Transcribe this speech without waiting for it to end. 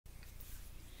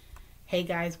Hey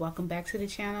guys, welcome back to the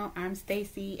channel. I'm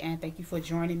Stacy and thank you for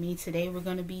joining me. Today we're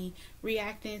going to be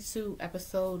reacting to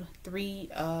episode 3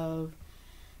 of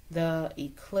the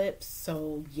Eclipse.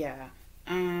 So yeah,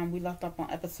 we left off on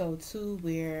episode 2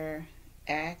 where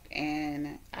Ack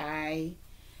and I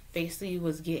basically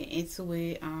was getting into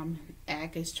it.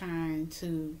 Ack is trying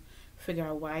to figure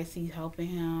out why he's helping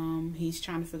him. He's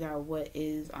trying to figure out what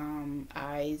is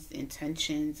I's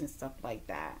intentions and stuff like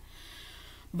that.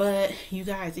 But you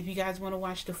guys, if you guys want to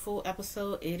watch the full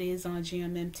episode, it is on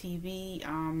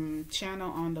Gmmtv channel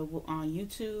on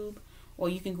YouTube, or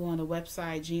you can go on the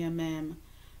website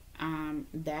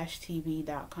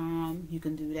gmm-tv.com. You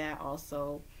can do that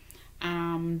also.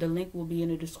 The link will be in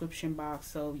the description box.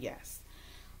 So yes.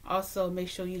 Also, make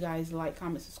sure you guys like,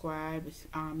 comment, subscribe.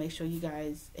 Make sure you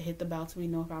guys hit the bell to let me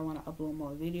know if I want to upload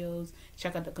more videos.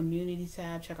 Check out the community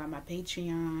tab. Check out my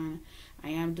Patreon. I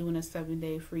am doing a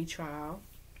 7-day free trial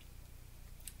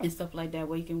and stuff like that,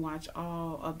 where you can watch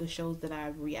all of the shows that I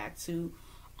react to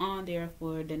on there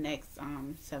for the next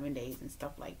 7 days and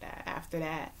stuff like that. After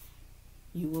that,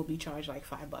 you will be charged like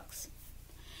 $5.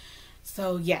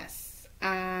 So yes,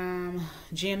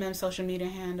 GMM social media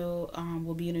handle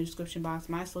will be in the description box.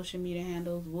 My social media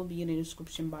handles will be in the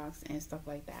description box and stuff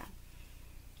like that.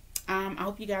 I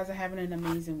hope you guys are having an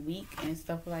amazing week and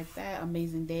stuff like that,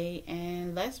 amazing day,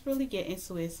 and let's really get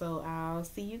into it. So I'll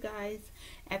see you guys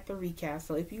at the recap.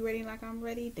 So if you're ready like I'm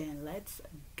ready, then let's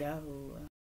go.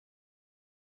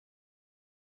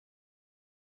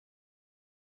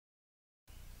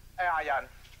 ไอ้อายัน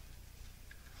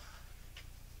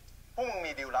พวกมึง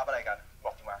มีดีลลับอะไรกันบ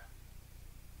อกกูมา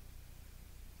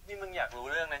นี่มึงอยากรู้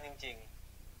เรื่องนั้นจริง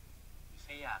ๆแ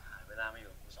ค่อยากหาเวลามาอยู่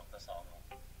กับกู2 ต่อ 2หรอ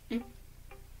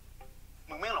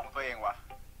มึงไม่หลงตัวเองวะ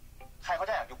ใครเขา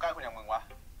จะอยากอยู่ใกล้คนอย่างมึงวะ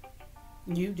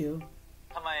You do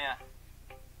ทำไมอ่ะ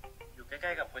อยู่ใก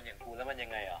ล้ๆกับคนอย่างกูแล้วมันยั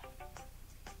งไงอ่ะ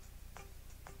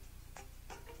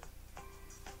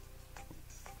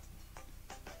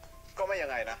ก็ไม่ยั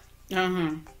งไงนะ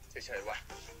เฉยๆวะ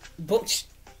Butch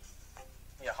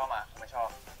อย่าเข้ามาไม่ชอบ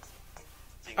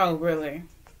จริง Oh really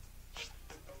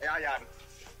ไอ้อายัน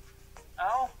เอ้า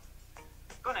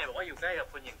ก็ไหนบอกว่าอยู่ใกล้กับ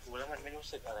คนอย่างกูแล้วมันไม่รู้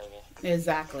สึกอะไรไง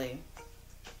Exactly.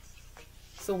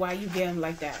 So why you getting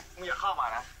like that? มึงอย่าเข้ามา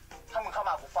นะถ้ามึงเข้า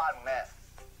มากูฟาดมึงแน่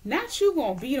Not you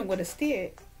gonna beat him with a stick.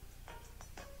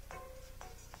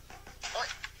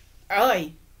 Oi.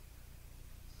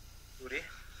 ดูดิ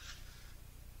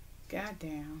God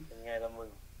damn. เป็นไงล่ะมึง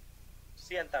เ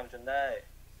สี้ยนตามจนได้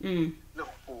เรื่อง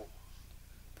ของกู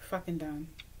Fucking done.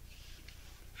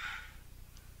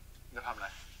 มึงจะทำอะไร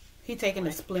He taking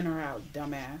the splinter out,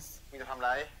 dumbass. มึงจะทำอะไ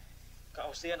รก็เอ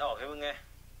าเสี้ยนออกให้มึงไง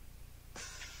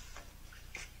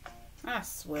I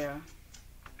swear.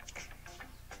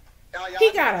 He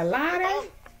got a lighter?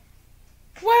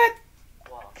 What?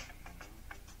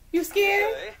 You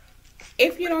scared?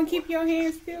 If you don't keep your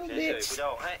hands still, bitch.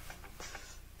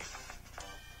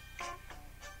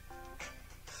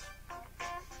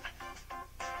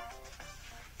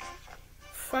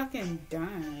 Fucking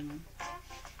done.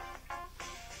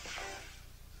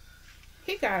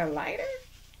 He got a lighter?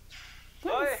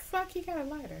 What the fuck he got a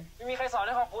lighter? ไม่มีใครสอนใ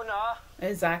ห้ขอบคุณเหรอ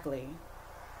Exactly.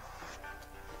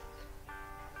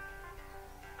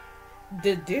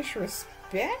 The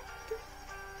disrespect?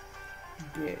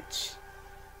 Bitch.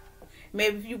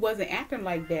 Maybe if you wasn't acting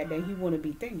like that, then he wouldn't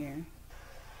be thinking.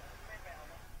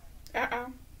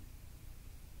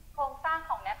 โครงสร้างข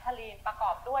องแนปทาลีนประก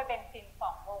อบด้วยเบนซิน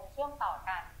2 วงเชื่อมต่อ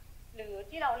กันหรือ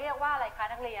ที่เราเรียกว่าอะไรคะ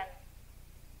นักเรียน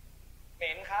เห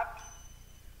ม็นครับ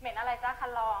เหม็นอะไรจ๊ะคั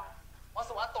นลองวั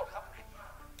สวะตดครับ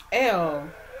L.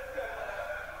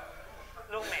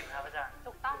 ลูกเหม็นครับอาจารย์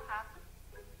ถูกต้องครับ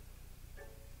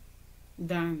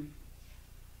Done.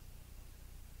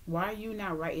 Why are you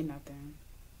not writing nothing?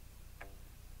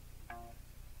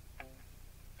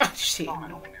 Oh shit.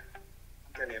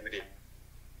 จะเรียนไปดิ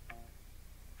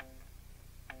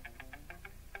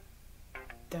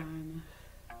Done.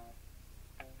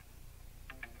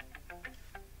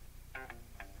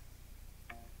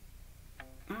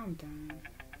 I'm done.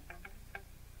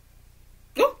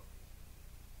 Oh!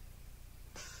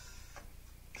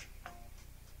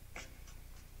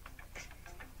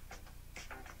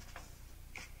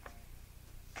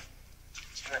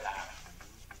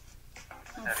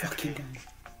 I'm fucking done.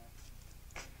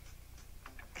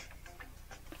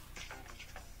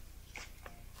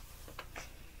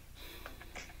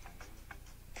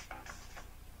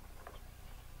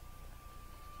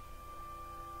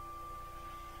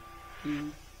 Mm.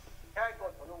 แค่ก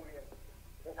ฎของโรงเรียน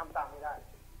ยังทำตามไม่ได้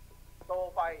โต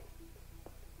ไป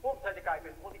พวกเธอจะกลายเป็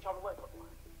นพวกที่ชอบละเมิดกฎหมา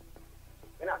ย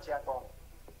ไม่น่าเชื่อตรง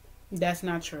That's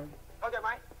not true. เข้าใจไหม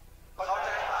เข้าใจ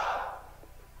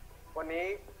นี้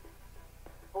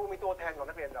ครูมีตัวแทนของ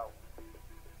นักเรียนเรา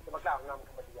จะมากล่าวนำค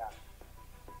ำปฏิญาณ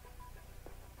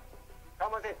เข้า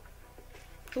มาสิ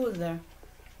Who is there?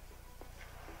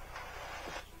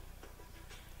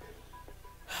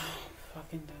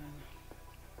 Fucking done.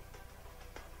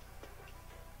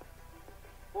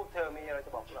 พวกเธอมีอะไรจ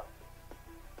ะบอกเรา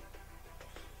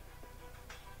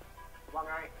ว่า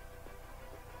ไง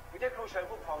ไม่ใช่ครูเชิญ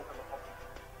ผู้ปกครองเธอมาพบ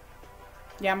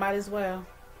Yeah, might as well.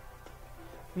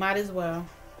 Might as well.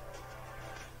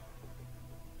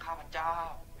 ข้าพเจ้า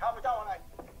ข้าพเจ้าอะไร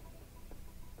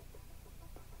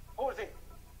พูดสิ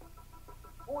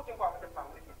พูดจนกว่ามันจะฝัง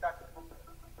ในจิตใต้สำนึก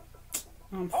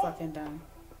I'm fucking done.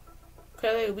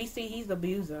 Clearly, we see he's the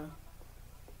abuser.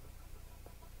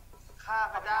 ข้า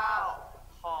พเจ้า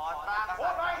ขอตั้ง พู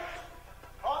ดไป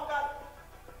พร้อมกัน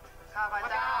ข้าพ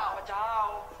เจ้า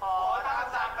ขอตั้ง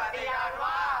สัตย์ปฏิญาณ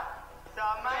ว่าจะ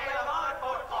ไม่ละเมิดก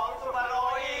ฎของสุภโร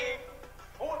อีก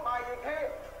พูดไปอีกที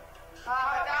ข้า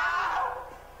พเจ้า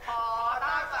ขอ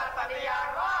ตั้งสัตย์ปฏิญาณ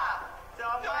ว่าจะ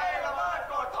ไม่ละเมิด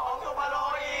กฎของสุภโร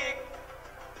อีก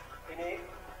ทีนี้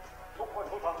ทุกคน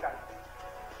พูดพร้อมกัน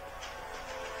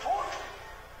พูด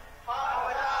ข้าพ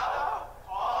เจ้า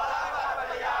ขอตั้งสัตย์ป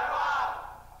ฏิญาณว่า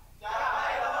จะไม่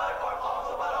ละเมิดกฎของ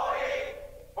สุภโรอีก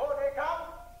พูดอีกครับ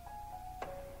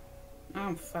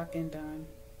I'm fucking done.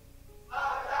 ข้า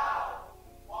พเจ้า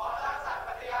ขอตั้งสัตย์ป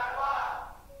ฏิญาณว่า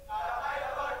จะไม่ล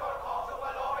ะเมิดกฎของสุภ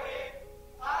โรอีก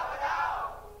ข้าพเจ้า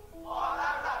ขอ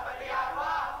ตั้งสัตย์ปฏิญาณว่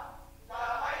าจะ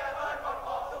ไม่ละเมิดกฎข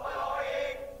องสุภโรอี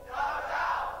ก ข้าพเจ้า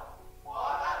ขอ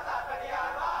ตั้งสัตย์ปฏิญา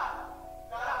ณว่า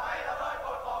จะไม่ละเมิดก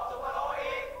ฎของสุภโร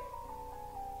อีก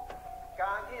ก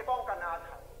ารที่จะป้องกันอาถ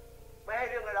รรพ์ไม่ให้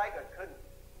เรื่องร้ายๆเกิดขึ้น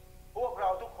พวกเร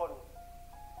าทุกคน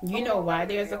You know why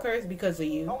there's a curse? Because of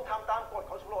you. ต้องทำตามกฎ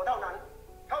ของสุโรเท่านั้น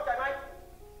เข้าใจไหม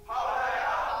เข้าใจค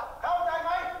รับ เข้าใจไห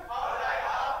ม เข้าใจค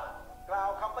รับ กล่าว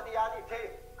คำปฏิญาณอีกที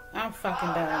I'm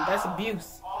fucking done. That's abuse.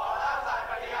 ขอตั้งสัตย์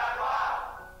ปฏิญาณว่า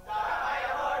จะไม่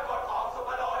ละเมิดกฎของสุภ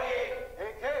โรอีก อี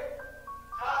กที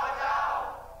ข้าพเจ้า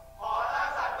ขอตั้ง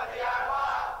สัตย์ปฏิญาณว่า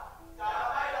จะ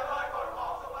ไม่ละเมิดกฎขอ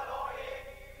งสุภโรอีก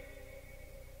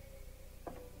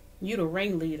You the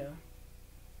ringleader.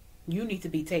 You need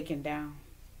to be taken down.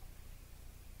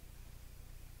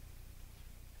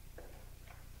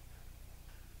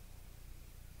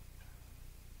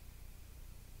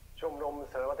 ชมรม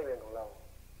เสริมวัตถุเรียนของเรา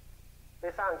ได้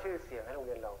สร้างชื่อเสียงให้โรงเ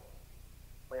รียนเรา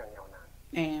มาอย่างยาวนาน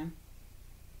And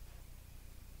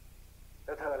แ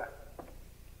ล้วเธอล่ะ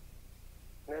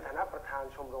ในฐานะประธาน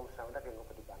ชมรมเสริมวัตถุเรียนของ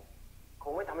ปัจจุบัน ค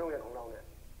งไม่ทำให้โรงเรียนของเราเนี่ย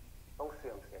ต้องเ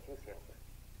สื่อมเสียชื่อเสียงเลย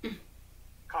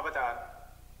ครับอาจารย์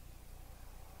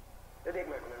และเด็กใ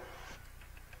หม่คนนั้น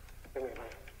เป็นไงบ้าง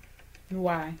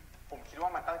why? ผมคิดว่า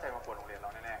มันตั้งใจมาปวดโรงเรียนเรา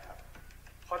แน่ๆครับ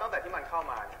เพราะตั้งแต่ที่มันเข้า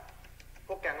มาเนี่ย พ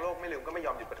วกแก๊งโลกไม่ลืมก็ไม่ย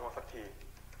อมหยุดประท้วงสักที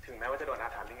ถึงแม้ว่าจะโดนอา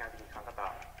ถรรพ์ในงานกี่ครั้งก็ตา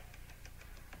ม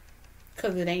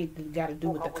Because it ain't got to do พ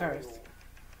วก with เขา the ก็ไม่ curse.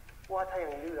 รู้ว่าถ้ายั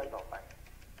งดื้อรั้นต่อไป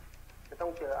จะต้อ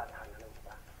งเจออาถรรพ์อะไร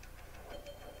บ้าง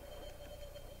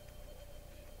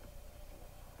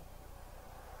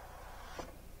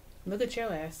Look at your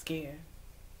ass scared.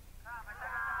 ข้าพเ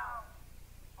จ้า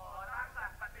ขอตั้งสั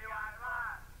ตย์ปฏิญาณว่า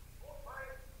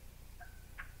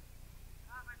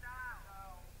ข้าพเจ้า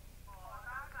ขอ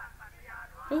ตั้งสัตย์ปฏิญาณ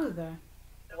ว่า Who is that?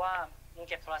 ว่ามึง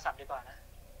เก็บโทรศัพท์ดีกว่านะ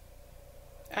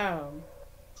Oh.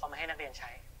 เขาไม่ให้นักเรียนใช้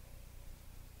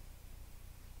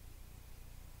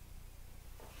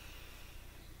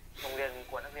โรงเรียนมึง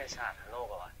กลัวนักเรียนฉลาดทั้งโลก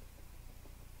เหรอวะ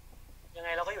ยังไง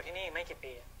เราก็อยู่ที่นี่ไม่กี่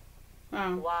ปี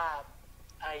Oh. ว่า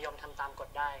อะไรยอมทำตามกฎ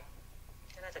ได้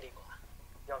ก็น่าจะดีกว่า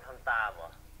ยอมทำตามเหร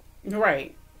อ Right.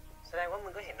 แสดงว่ามึ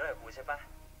งก็เห็นด้วยกับกูใช่ปะ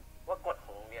ว่ากฎข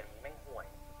องโรงเรียนมึงแม่งห่วย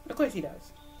Of course he does.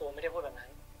 กูไม่ได้พูดแบบนั้น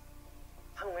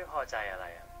ถ้ามึงไม่พอใจอะไร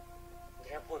อ่ะมึงแ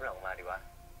ค่พูดมันออกมาดีวะ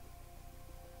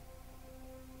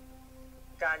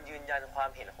การยืนยันความ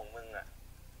เห็นของมึงอ่ะ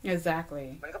Exactly.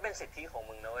 มันก็เป็นสิทธิของ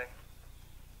มึงนะเว้ย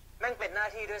แม่งเป็นหน้า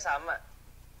ที่ด้วยซ้ำอ่ะ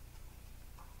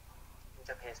มึง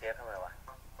จะเพย์เซฟทำไมวะ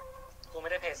กูไม่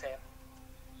ได้เพย์เซฟ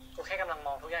กูแค่กำลังม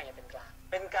องทุกอย่างอย่างเป็นกลาง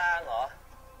เป็นกลางเหรอ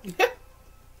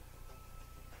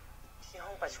ที่ห้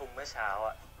องประชุมเมื่อเช้า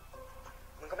อ่ะ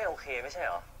มึงก็ไม่โอเคไม่ใช่เ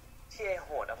หรอ ที่ไอ้โห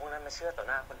ดเอาพวกนั้นมาเชื่อต่อ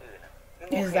หน้าคนอื่นอ่ะ มึง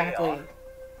โอเคเหรอ Exactly.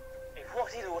 ไอ้พวก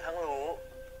ที่รู้ทั้งรู้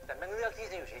แต่แม่งเลือกที่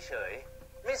จะอยู่เฉย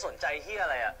ๆ ไม่สนใจที่อะ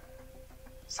ไรอ่ะ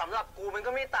สำหรับกูมัน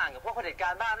ก็ไม่ต่างกับพวกเผด็จกา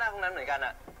รบ้าหน้าพวกนั้นเหมือนกันอ่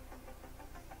ะ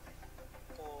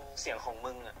เสียงของ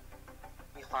มึงอ่ะ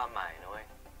มีความหมายนะเว้ย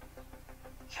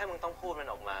แค่มึงต้องพูดมัน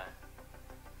ออกมา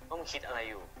ว่ามึงคิดอะไร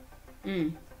อยู่ Mm.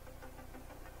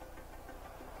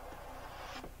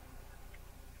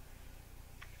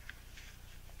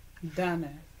 Done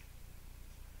it.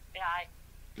 ไอ้ไอ้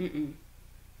Mm-mm.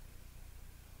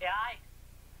 ไอ้ไอ้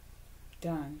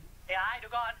Done. ไอ้ไอ้ดู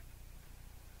ก่อน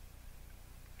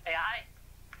ไอ้ไอ้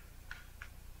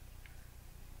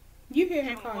You hear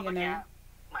ที่ him มึงพูด call เมื่ your อกี้ name?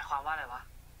 หมายความว่าอะไรวะ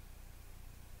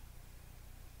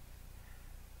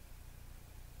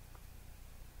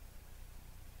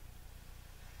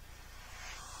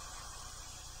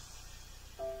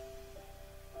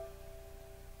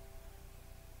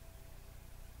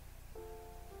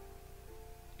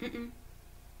Mm-mm.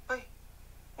 เฮ้ย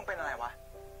มึงเป็นอะไรวะ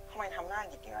ทำไมทำหน้า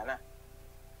หยิกอย่างนั้นน่ะ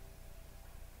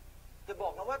อย่าบอ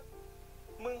กนะว่า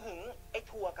มึงหึงไอ้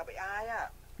ถั่วกับไอ้อายอ่ะ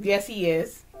Yes, he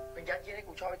is. เป็นยัดเยียดให้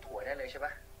กูชอบไอ้ถั่วได้เลยใช่ป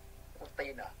ะกูตี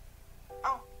นเหรอ เอ้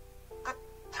า ก็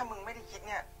ถ้ามึงไม่ได้คิดเ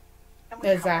นี่ยแล้วมึงทำห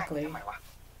น้าอย่างนี้ Exactly. ทำไมวะ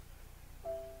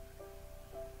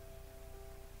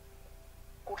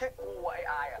กูแค่กลัวไอ้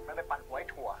อายอ่ะมันไปปั่นหัวไอ้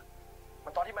ถั่ว มั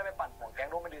นตอนที่มันไปปั่นหัวแก๊ง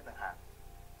โลกไม่ลืมต่างหาก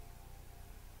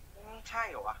ใช่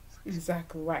เหรอวะ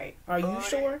Exactly right. Are you Oh,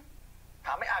 sure? ถ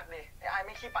ามไม่อักดิไอ้อายไ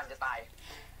ม่ขี้ปั่นจะตาย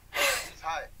ใ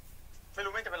ช่ ไม่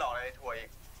รู้ไม่จะไปหลอกอะไรไอ้ถั่วอีก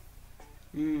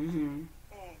Mm-hmm.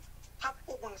 ถ้าพ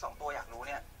วกมึงสองตัวอยากรู้เ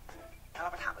นี่ยงั้นเร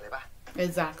าไปถามกันเลยปะ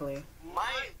Exactly. ไ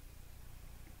ม่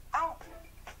เอ้า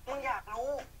มึงอยากรู้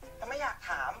แต่ไม่อยาก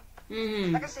ถาม Mm-hmm.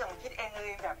 แล้วก็เสือกมาคิดเองเลย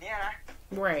แบบเนี้ยนะ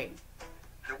Right.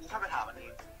 เดี๋ยวกูเข้าไปถามมันเอ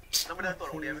งแล้วไปเดินตรวจ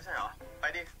โรงเรียนไม่ใช่เหรอ ไป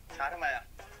ดิ ช้าทำไมอ่ะ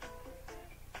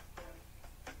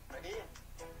ไปดิ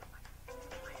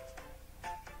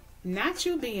Not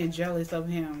you being jealous of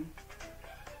him.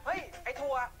 เฮ้ย ไอ้ถั่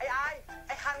ว ไอ้อาย ไ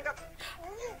อ้คันกับ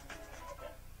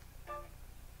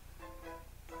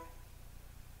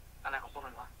อะไรของพวก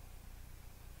มันวะ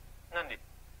นั่นดิ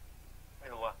ไม่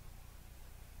รู้อ่ะ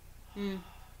Mm.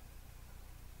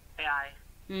 ไอ้ไอ้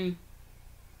Mm.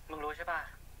 มึงรู้ใช่ป่ะ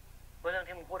ว่าเรื่อง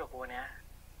ที่มึงพูดกับกูเนี้ย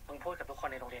มึงพูดกับทุกคน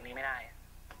ในโรงเรียนนี้ไม่ได้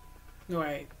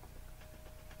Right.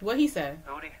 What he said?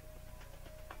 รู้ดิ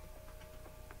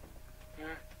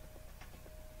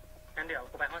งั้นเดี๋ยว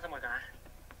กูไปห้องสมุดกันนะ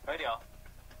เฮ้ยเดี๋ยว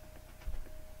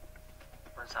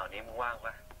วันเสาร์นี้มึงว่างป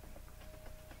ะ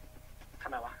ทำ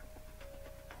ไมวะ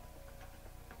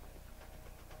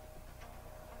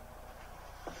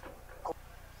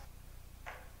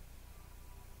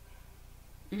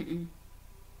Mm-mm.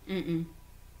 Mm-mm.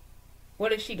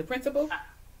 What is she, the principal?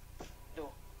 ดู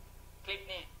คลิป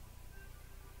นี้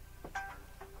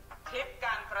คลิปก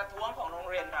ารประท้วงของโรง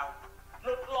เรียนเรา ห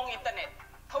ลุดลงอินเทอร์เน็ต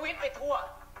ทวิตไปทั่ว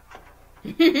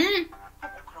ผู้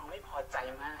ปกครองไม่พอใจ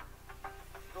มาก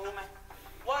รู้ไหม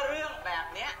ว่าเรื่องแบบ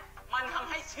เนี้ยมันทำ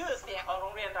ให้ชื่อเสียงของโร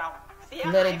งเรียนเราเสียห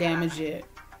าย Let it damage it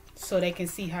so they can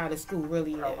see how the school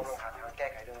really เรา is. กำลังหาทางแก้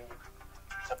ไขเรื่องนี้อยู่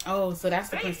Oh, so that's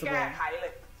the รีบ principal. แก้ไขเล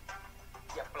ย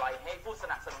อย่าปล่อยให้ผู้ส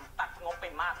นับสนุนตัดงบไป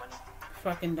มากกว่านี้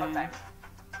Fucking เข้าใจ dumb. ไหม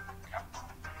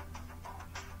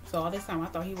So all this time I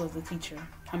thought he was the teacher.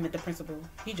 I meant the principal.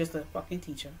 He just a fucking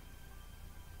teacher.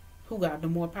 Who got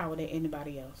the more power than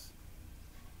anybody else.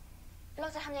 เรา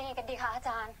จะทำยังไงกันดีคะอาจ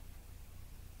ารย์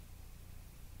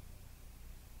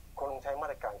คงใช้มา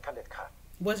ตรการขั้นเด็ดขาด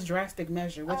What's drastic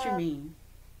measure? What you mean?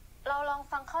 เราลอง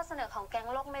ฟังข้อเสนอของแก๊ง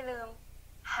โลกไม่ลืม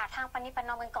หาทางปณิประน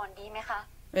อมกันก่อนดีไหมคะ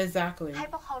Exactly. ให้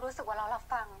พวกเขารู้สึกว่าเรารับ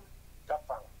ฟัง รับ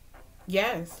ฟัง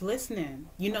Yes, listening.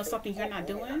 You know something you're not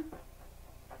doing?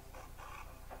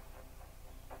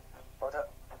 เพราะเถอะ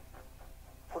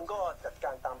คุณก็จัดก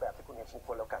ารตามแบบที่คุณเห็นสมค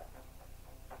วรแล้วกัน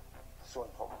ส่วน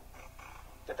ผม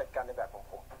จะจัดการในแบบของ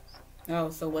ผม Oh,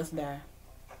 so what's that?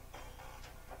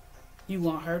 You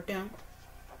gonna hurt them?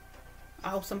 I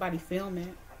hope somebody film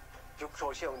it. ยุคโซ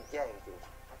เชียลมันแย่จริง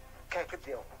ๆแค่คลิปเ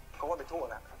ดียวเขาว่าไปทั่ว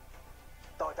แล้ว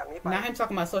ต่อจากนี้ไป Now him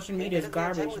talking about social media is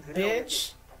garbage, bitch.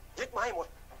 ยึดมาให้หมด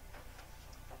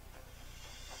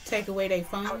Take away their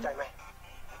เข้า phone. ใจไหม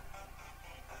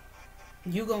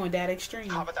You going that extreme?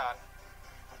 ครับอาจารย์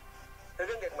ในเ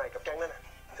รื่องเด็กใหม่กับแก๊งนั่นน่ะ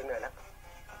ถึงไหนแล้ว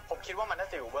ผมคิดว่ามันน่า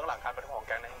จะอยู่เบื้องหลังการประท้วงของแ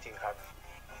ก๊งนั้นจริงๆครับ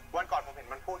วันก่อนผมเห็น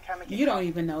มันพูดแค่ไม่กี่ You don't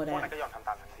even know พวกนั้น that. ก็ยอมทำต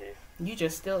ามทันที You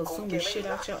just still assuming shit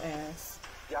out your ass.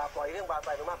 อย่าปล่อยเรื่องบานป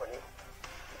ลายไปมากกว่านี้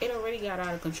It already got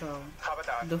out of control. ครับอา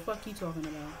จารย์ The fuck you talking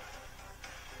about?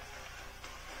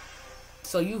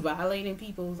 So you violating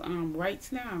people's rights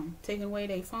now, taking away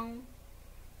their phone?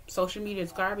 Social media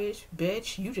is garbage, bitch.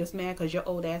 You just mad cause your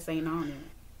old ass ain't on it.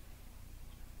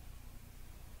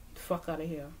 Fuck out of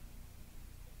here.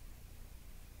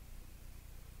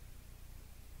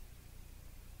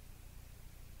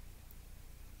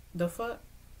 The fuck?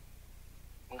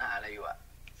 มึงหาอะไรอยู่อ่ะ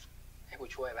ให้กู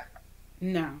ช่วยปะ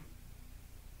No.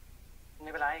 ไ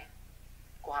ม่เป็นไร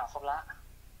กูหาครบละ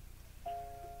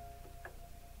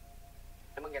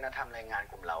แล้วมึงจะนัดทำรายงาน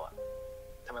กลุ่มเราอ่ะ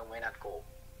ทำไมมึงไม่นัดกู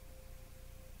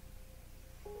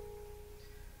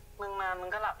มึงมา มึง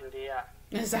ก็หลับอยู่ดีอ่ะ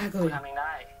กู Exactly. ทำเองไ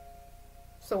ด้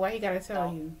So why he gotta แล้ว tell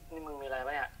you? นี่มึงมีอะไรป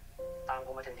ะเนี่ย ตาม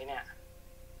กูมาถึงที่เนี่ย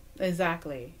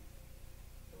Exactly.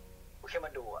 แค่ม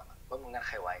าดูอะว่ามึงนัดใ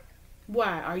ครไว้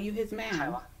Why are you his ใคร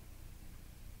man? วะ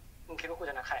มึงคิดว่ากู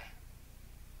จะนัดใคร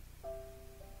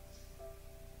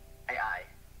ไอ้อาย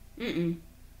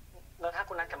แล้วถ้า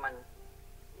กูนัดกับมัน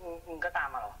มึงก็ตาม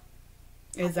มาเหรอ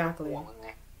Exactly. ห่วงมึงไง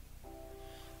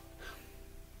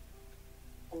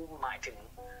กูหมายถึง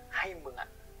ให้มึงอะ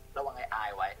ระวังไอ้อาย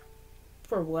ไว้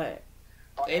For what?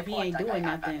 ตอนนี้ If he ain't doing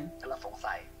nothing. เราสง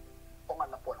สัยว่ามัน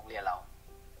มาป่วนโรงเรียนเรา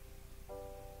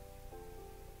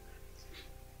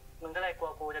มึงก็เลยกลั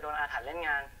วกูจะโดนอาถรรพ์เล่นง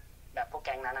านแบบพวกแ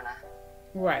ก๊งนั้นนะ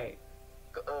Right.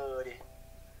 ก็ดิ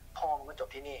พ่อมึงก็จบ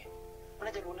ที่นี่มัน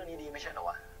น่าจะรู้เรื่องนี้ดีไม่ใช่เหรอ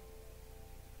วะ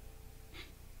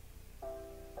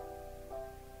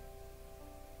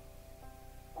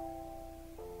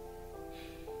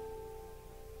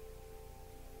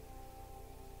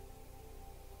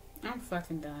I'm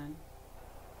fucking done.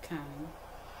 Kind.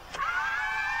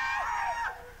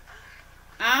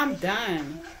 I'm done.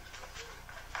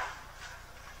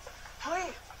 เฮ้ย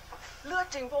เลือด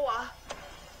จริงปะวะ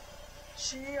เ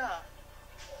ชี่ย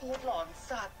โคตรหลอน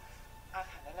สัตว์อา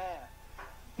ถรรพ์แน่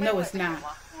No, it's not.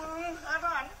 มึงอา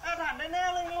ถรรพ์แน่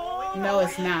เลยมึง No,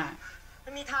 it's not. ไ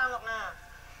ม่มีทางหรอกนะ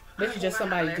This is just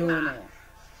somebody doing it.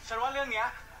 ฉันว่าเรื่องเนี้ย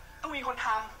ต้องมีคนท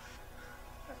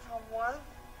ำวะ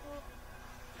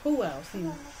Who else?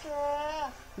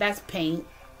 That's paint.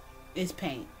 It's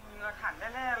paint. มึงอาถรรพ์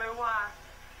แน่เลยว่ะ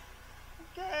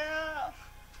แก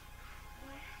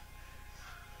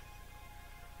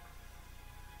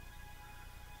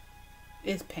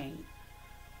It's paint.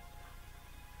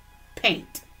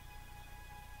 Paint.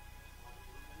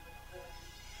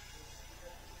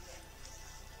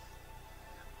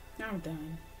 I'm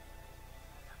done.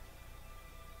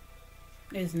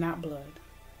 It's not blood.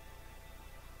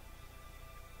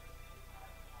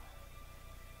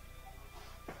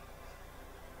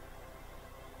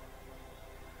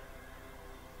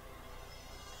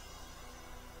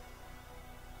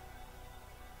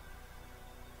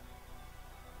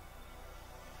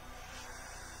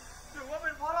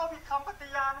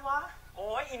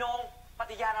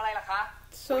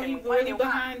 So you really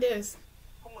behind this?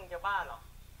 พวกมึงจะบ้าเหรอ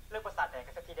เลิกประสาทแดก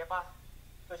กันสักทีได้ป่ะ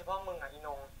โดยเฉพาะมึงอ่ะอีน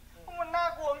งพวกมันน่า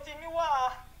กลัวจริงนี่ว่า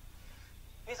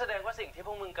นี่แสดงว่าสิ่งที่พ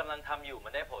วกมึงกำลังทำอยู่มั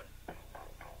นได้ผล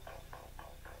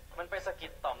มันไปสะกิ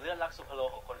ดต่อมเลือดรักสุภโล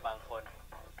ของคนบางคน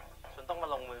จนต้องมา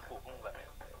ลงมือขู่พวกมึงแบบนี้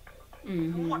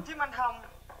ทั้งหมดที่มันท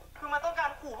ำคือมันต้องกา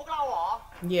รขู่พวกเราเหรอ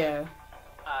Yeah.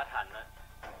 อาถรรพ์นะ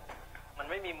มัน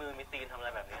ไม่มีมือมีตีนทำอะไร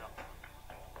แบบนี้หรอก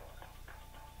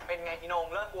เป็นไงอีนง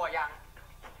เลิกกลัวยัง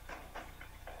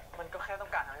มันก็แค่ต้อ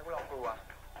งการทำให้พวกเรากลัว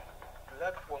เลิ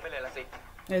กกลัวไม่เลยละสิ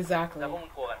Exactly. แล้วพวกมึ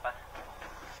งกลัวกันปะ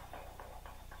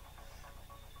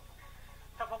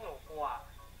ถ้าพวกหนูกลัว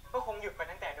ก็คงหยุดไป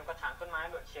ตั้งแต่โดนกระถางต้นไม้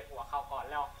หล่นเฉียดหัวเขาก่อน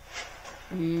แล้ว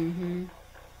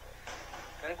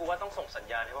งั้นกูว่าต้องส่งสัญ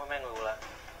ญาณให้พวกแม่งรู้แล้ว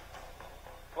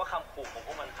ว่าคำขู่ของพ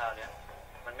วกมันคราวเนี้ย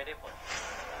มันไม่ได้ผล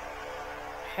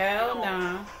Hell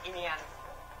nah. อีเนียน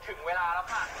ถึงเวลาแล้ว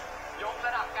ค่ะยกร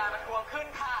ะดับการประท้วงขึ้น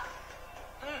ค่ะ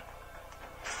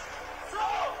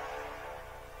สู้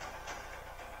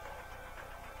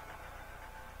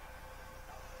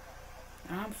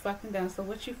I'm fucking done. So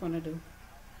what you gonna do?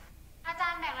 อาจา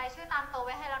รย์แบ่งรายชื่อตามโต๊ะไ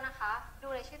ว้ให้แล้วนะคะ ดู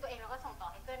รายชื่อตัวเองแล้วก็ส่งต่อ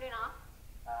ให้เพื่อนด้วยเนาะ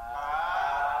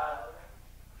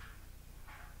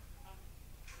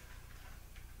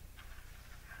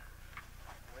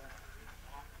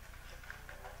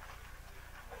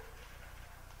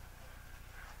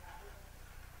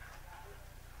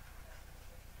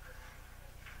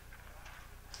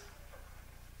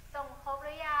ส่งครบห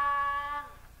รือยัง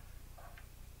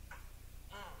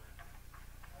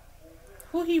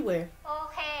Who he with? โอ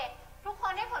เค ทุกค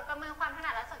นได้ผลประเมินความถ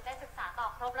นัดและสนใจศึกษาต่อ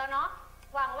ครบแล้วเนาะ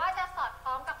หวังว่าจะสอดค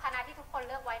ล้องกับคณะที่ทุกคน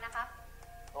เลือกไว้นะคะ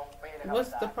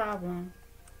What's the problem?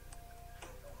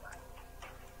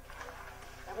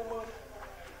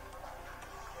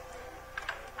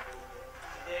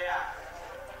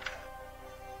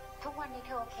 ทุกวันนี้เธ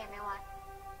อโอเคไหมวัด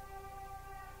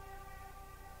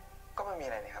ก็ไม่มีอ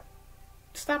ะไรเลยครับ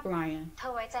Stop lying. เธ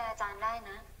อไว้ใจอาจารย์ได้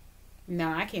นะ No,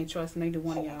 I can't trust neither ผ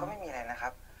one ม of ก็ y'all. ไม่มีอะไรนะครั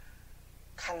บ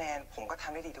คะแนนผมก็ท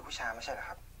ำได้ดีทุกวิชาไม่ใช่เหรอ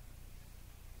ครับ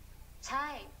ใช่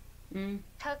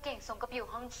เธอเก่งสมกับอยู่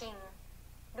ห้องคิง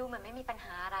ดูเหมือนไม่มีปัญห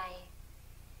าอะไร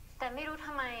แต่ไม่รู้ท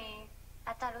ำไม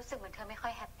อาจารย์รู้สึกเหมือนเธอไม่ค่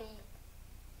อยแฮปปี้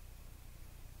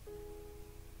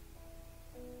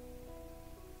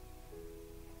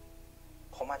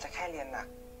ผมอาจจะแค่เรียนหนัก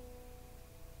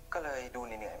ก็เลยดูเ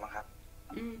หนื่อยๆมั้งครับ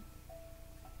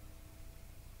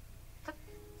ก็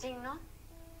จริงเนาะ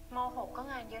ม.6 ก็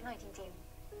งานเยอะหน่อยจริง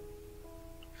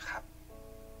ครับ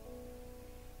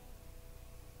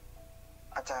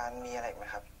อาจารย์มีอะไรอีกไหม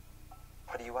ครับ พ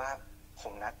อดีว่าผ ผ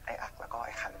มนัดไอ้อักแล้วก็ไ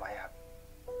อ้ขันไว้ครับ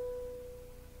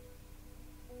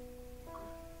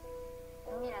ไ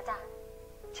ม่มีแล้วจ้ะ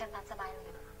เชิญตามสบายเลย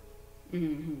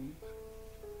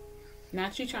Now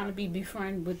she's trying to be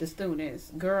befriended with the students.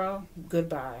 Girl,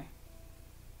 goodbye.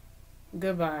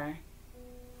 Goodbye.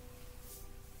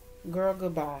 Girl,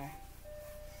 goodbye.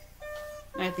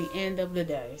 At the end of the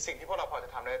day. สิ่งที่พวกเราพอจะ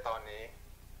ทำได้ตอนนี้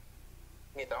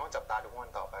มีแต่ต้องจับตาดูวัน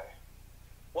ต่อไป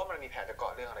ว่ามันมีแผนจะก่อ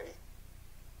เรื่องอะไรอีก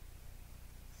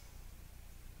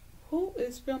Who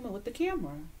is filming with the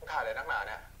camera? ถ่ายอะไรนักหนาเ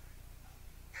นี่ย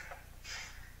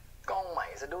กล้องใหม่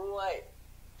ซะด้วย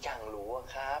อย่างรู้อะ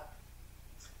ครับ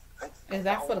Is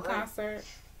that for the concert?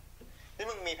 นี่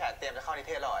มึงมีแผนเตรียมจะเข้านิเ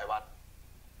ทศหรอไอ้วัด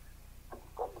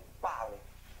ก็เปล่าเลย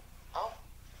เอ้า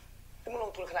ที่มึงล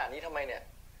งทุนขนาดนี้ทำไมเนี่ย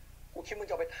กูคิดมึง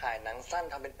จะไปถ่ายหนังสั้น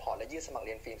ทำเป็นพอร์ตและยื่นสมัครเ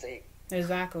รียนฟิล์มซะอีก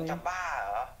Exactly. จะบ้าเห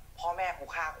รอพ่อแม่กู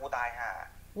ฆ่ากูตายห่า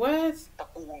What? ตระ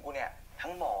กูลกูเนี่ยทั้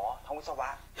งหมอทั้งวิศวะ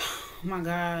Oh my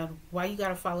God. Why you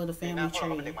gotta follow the นี่หน้า family พวก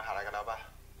เราเป็นเด็ก tree? มหาลัยกันแล้วปะ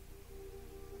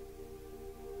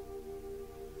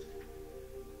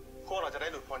พวกเราจะได้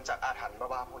หลุดพ้นจากอาถรรพ์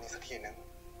บ้าๆพวกนี้สักทีนึง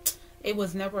It was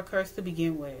never a curse to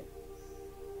begin with.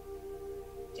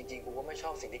 จริงๆกูก็ไม่ชอ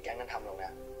บสิ่งที่แก๊งนั้นทำหรอกน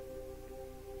ะ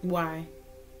Why?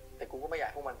 แต่กูก็ไม่อยาก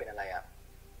ให้พวกมันเป็นอะไรอ่ะ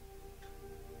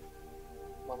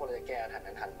ว่าพวกเราจะแก้อาถรรพ์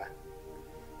นั้นทันปะ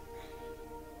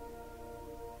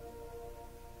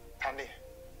ทำดิ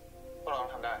พวกเราต้อ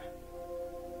งทำได้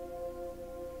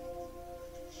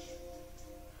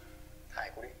ถ่าย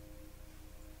กูดิ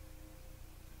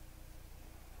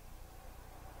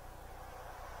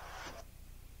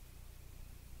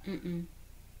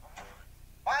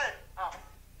ไปเอา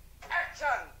แอค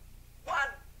ชั่น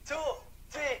one two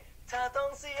three เธอต้อง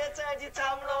เสียใจที่ท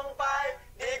ำลงไป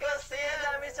ดีก็เสียใจ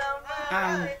ไม่ทำอะไ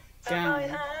ร Down.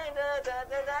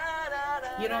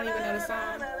 You don't even know the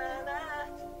song?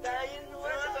 ได้ยินว่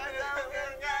าเธอทำยั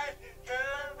งไงเธอ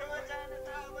รู้ใจจะท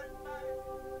ำมันไป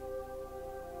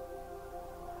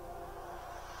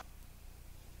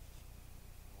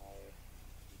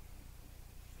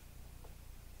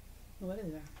What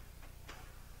is that?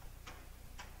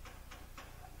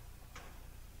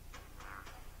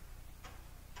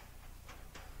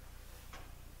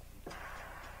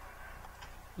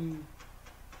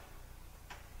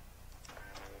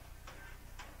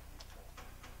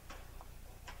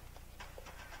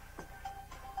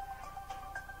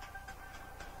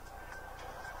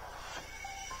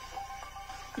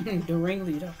 The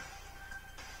ringleader.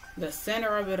 The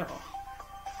center of it all.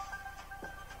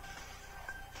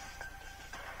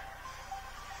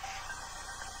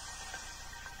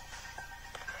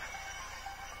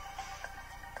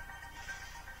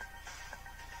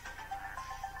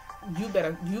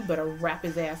 You better wrap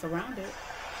his ass around it.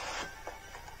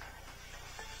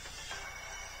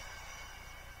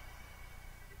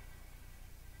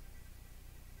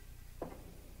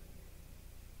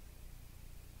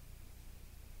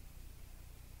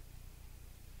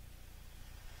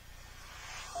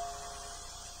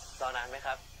รอนานไหมค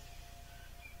รับ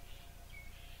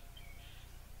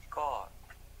ก็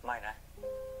ไม่นะ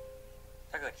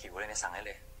ถ้าเกิดหิวเลยเนี่ยสั่งได้เ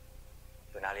ลย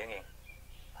เดี๋ยวนาเลี้ยงเอง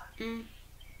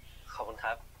ขอบคุณค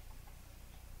รับ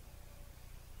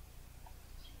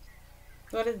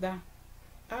What is that?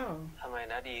 Oh. ทำไม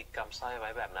นะดีกำสร้อยไว้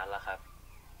แบบนั้นล่ะครับ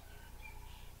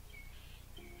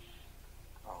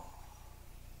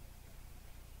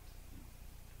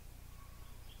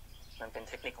มันเป็น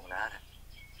เทคนิคของน้านะ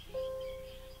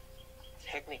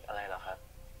เทคนิคอะไรเหรอครับ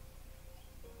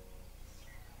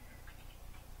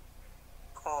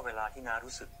ก็เวลาที่น้า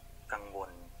รู้สึกกังวล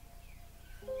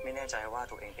ไม่แน่ใจว่า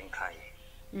ตัวเองเป็นใคร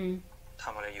ท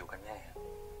ำอะไรอยู่กันแน่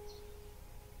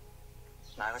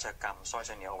น้าก็จะกำสร้อยเ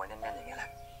ส้นเหนียวเอาไว้แน่นๆอย่างนี้แหล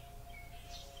ะ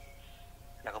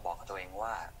แล้วก็บอกกับตัวเองว่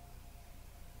า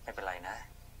ไม่เป็นไรนะ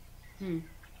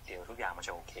เดี๋ยวทุกอย่างมันจ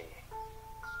ะโอเค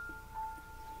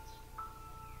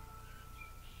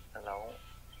แล้ว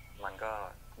มันก็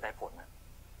ได้ผลนะ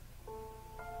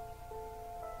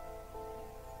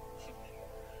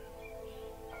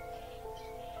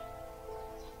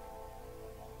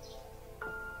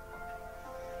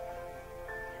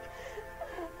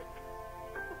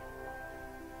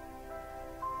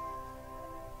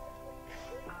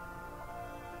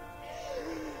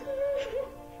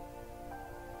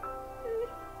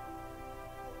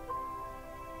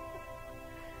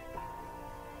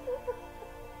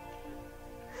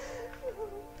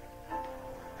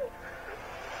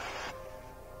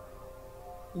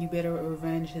You better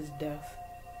revenge his death.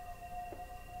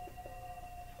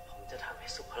 ผมจะทำให้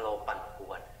สุภโลปั่นป่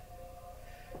วน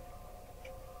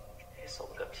ให้สม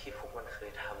กับที่พวกมันเค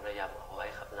ยทำระยำเอาไว้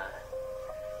ครับนะ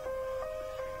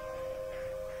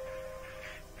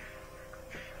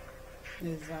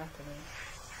Exactly.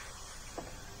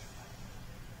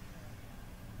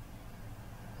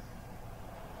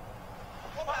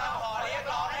 พวกเราขอเรียก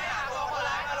ร้องให้หาตัวคน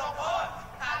ร้ายมาลงโทษ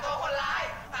หาตัวคนร้าย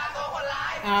หาตัวคนร้า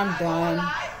ย I'm done.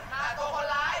 หาตัวคน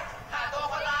ร้ายหาตัว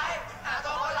คนร้ายหาตั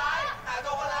วคนร้ายหาตั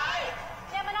วคนร้าย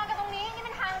อย่ามานอนกันตรงนี้ นี่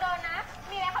มันทางเดินนะ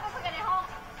มีอะไรเข้าไปคุยกันในห้อง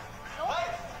ลุก เฮ้ย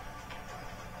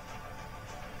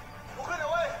ลุกขึ้นนะ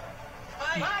เว้ย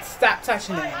Stop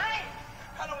touching ไม่ it.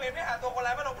 ถ้าโรงเรียนไม่หาตัวคน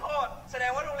ร้ายมาลงโทษแสด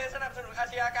งว่าโรงเรียนสนับสนุนอา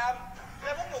ชญากรรมแล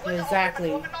ะพวกหนูก็จะออกไปประ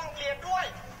ท้วงกันนอกโรงเรียนด้วย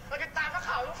เราจะตามนัก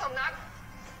ข่าวทุกสำนัก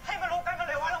ให้มารู้กัน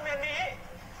เลยว่าโรงเรียนนี้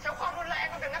ใช้ความรุนแรง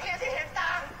กับนักเรียนที่เห็นต่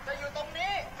างจะอยู่ตรง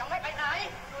นี้จะไม่ไปไหน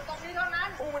อยู่ตรงนี้เท่านั้น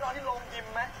ปูไปนอนที่โรงยิม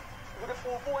ไหมกูจะ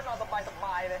ปูให้นอนสบ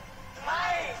ายเลยไม่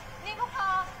นี่พวกเธอ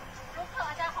ลุกเถอะ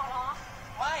อาจารย์ขอร้อง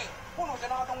ไม่พวกหนูจะ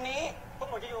นอนตรงนี้พวก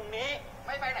หนูจะอยู่ตรงนี้ไ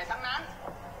ม่ไปไหนทั้งนั้น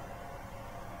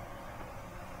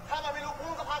ถ้ามันไม่รู้พุ่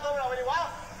งก็พาตัวเราไปดิวะ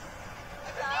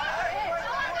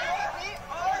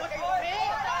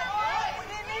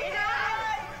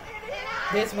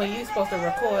This when you supposed to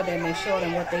record them and show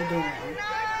them what they doing.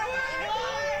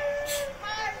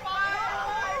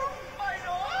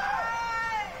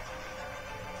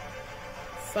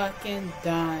 Fucking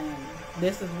done.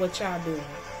 This is what y'all do.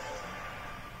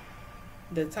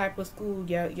 The type of school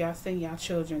y'all send y'all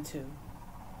children to.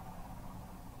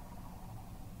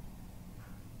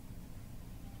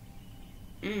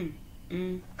 Mm.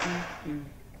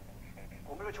 ผ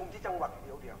มไปประชุมที่จังหวัดเ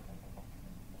ดียว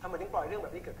ทำไมถึงปล่อยเรื่องแบ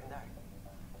บนี้เกิดขึ้นได้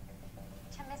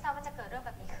ฉันไม่ทราบว่าจะเกิดเรื่องแ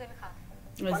บบนี้ขึ้นค่ะ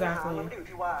ปัญหา Exactly. มันไม่ได้อยู่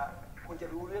ที่ว่าคุณจะ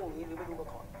รู้เรื่องนี้หรือไม่รู้มา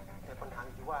ก่อน แต่ปัญหาอ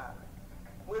ยู่ที่ว่า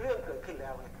เมื่อเรื่องเกิดขึ้นแล้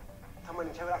วเนี่ยทำไม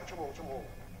ถึงใช้เวลาเป็นชั่วโมง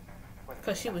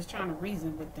Because she was trying to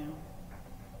reason with them.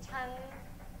 ฉัน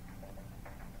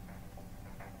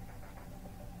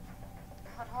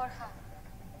ขอโทษค่ะ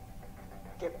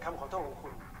เก็บคำขอโทษของคุ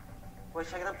ณไว้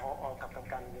ใช้กับท่านผอ.กับกรรม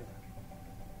การโรงเรียน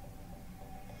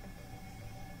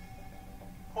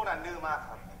พวกนั้นดื้อมากค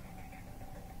รับ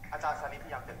อาจารย์ซานิพย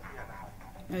ายามเต็มที่นะครับ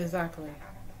Exactly.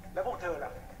 แล้วพวกเธอล่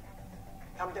ะ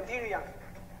ทำเต็มที่หรือยัง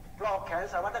ปลอกแขน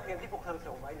สารวัตรนักเรียนที่พวกเธอ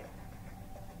ส่งไว้เนี่ย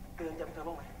เตือนใจพวกเธอ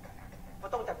บ้างไหมว่า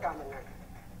ต้องจัดการยังไง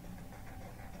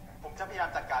ผมจะพยายาม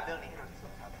จัดการเรื่องนี้ให้เร็วที่สุ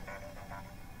ดครับ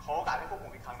ขอโอกาสให้พวกผ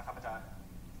มอีกครั้งนะครับอาจารย์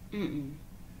Mm-mm.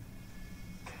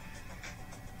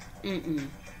 Mm-mm.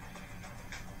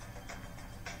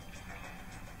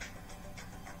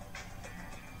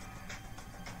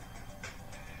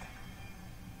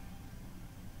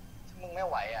 ถ้ามึงไม่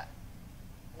ไหวอ่ะ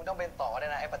มึงต้องเป็นต่อได้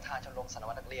นะไอ้ประธานชมรมสาร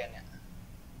วัตรนักเรียนเนี่ย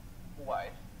กูไหว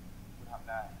กูทำ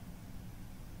ได้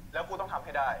แล้วกูต้องทำใ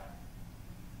ห้ได้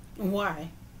Why?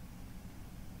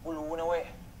 กูรู้นะเว้ย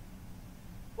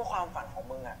ว่าความฝันของ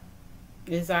มึงอ่ะ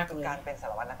Exactly. การเป็นสา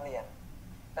รวัตรนักเรียน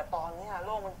แต่ตอนนี้โ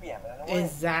ลกมันเปลี่ยนไปแล้วนะเว้ย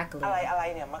Exactly. อะไร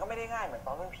เนี่ยมันก็ไม่ได้ง่ายเหมือนต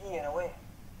อนรุ่นพี่นะเว้ย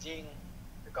จริง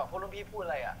แต่ก่อนพวกรุ่นพี่พูดอ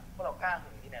ะไรอ่ะพวกเรากล้าหึ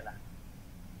งที่ไหนล่ะ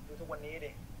ดูทุกวันนี้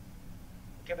ดิ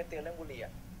แค่ไปเตือนเรื่องบุหรี่อ่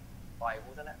ะปล่อย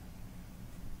กูซะนะ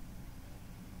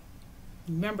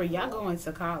Remember, y'all going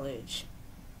to college.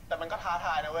 แต่มันก็ท้าท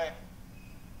ายนะเว้ย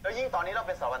แล้วยิ่งตอนนี้เราเ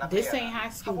ป็นสารวัตรนักเรียน This ain't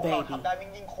high ถ้า school, พวกเรา baby. ทำได้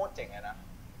ยิ่งโคตรเจ๋งเลยนะ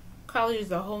College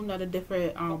is a whole nother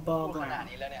different พู ball ดขนาด ground.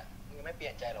 นี้แล้วเนี่ยมึงยังไม่เปลี่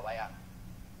ยนใจเหรอวะอ่ะ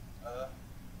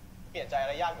เปลี่ยนใจอะ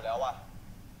ไรยากอยู่แล้วว่ะ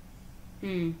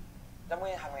Hmm. แล้วมึง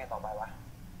จะทำยังไงต่อไปวะ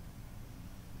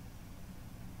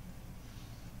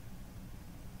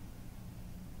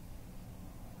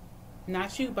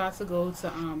Not you about to go to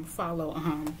follow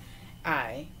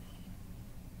I.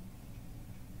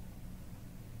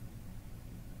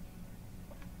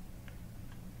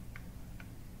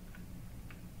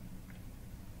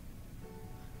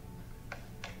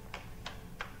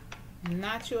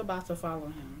 Not you about to follow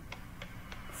him.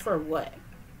 For what?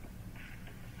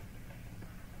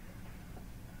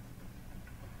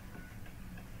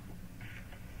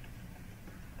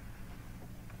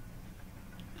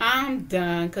 I'm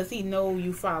done because he know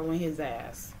you following his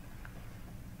ass.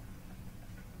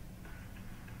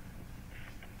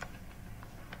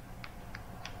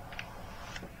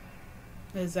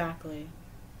 Exactly.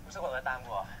 รู้สึกว่าจะตาม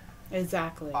กูเหรอ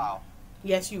Exactly. เปล่า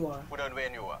Yes, you are. กูเดินเว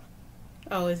รอยู่อ่ะ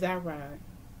Oh, is that right?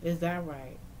 Is that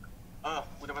right?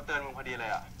 กูจะมาเตือนมึงพอดีเล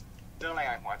ยอ่ะ เรื่องราย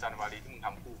งานของอาจารย์วารีที่มึงท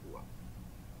ำคู่กูอ่ะ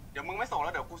เดี๋ยวมึงไม่ส่งแล้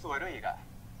วเดี๋ยวกูซวยด้วยอีกอ่ะ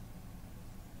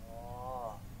อ๋อ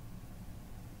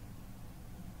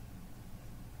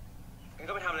งั้น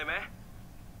ก็ไปทำเลยไหม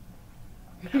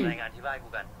ไปทำรายงานที่บ้านกู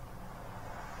กัน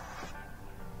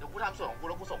เดี๋ยวกูทำส่วนของกู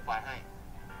แล้วกูส่งไฟล์ให้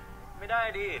ไม่ได้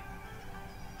ดิ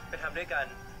ไปทำด้วยกัน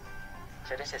จ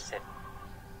ะได้เสร็จ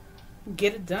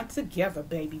Get it done together,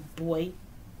 baby boy.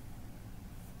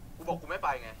 กูบอกกูไม่ไป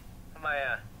ไง ทำไม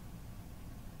อ่ะ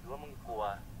หรือว่ามึงกลัว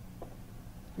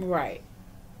Right.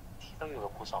 ต้องอยู่กั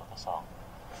บกู2 ต่อ 2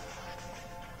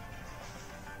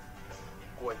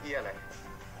กลัวเหี้ยอะไร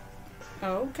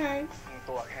Okay. มึง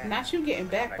ตัวแค่ Not you getting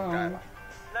ทำอะไรไม่ได้ backbone. หรอก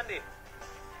นั่นดิ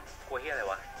กลัวเฮียอะไร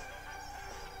วะ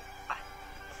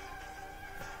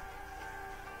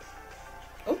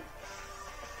Oh.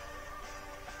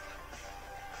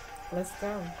 Let's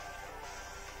go.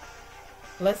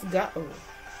 Let's go.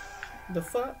 The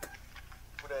fuck?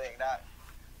 กูเดินเองได้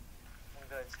มึง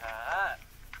เดินช้า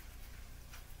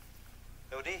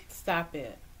เร็วดิ Stop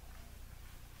it.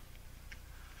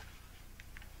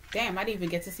 Damn, I didn't even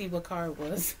get to see what car it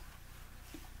was.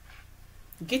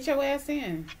 Get your ass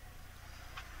in.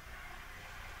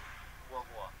 กลั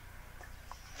ว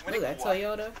Look, that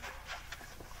Toyota.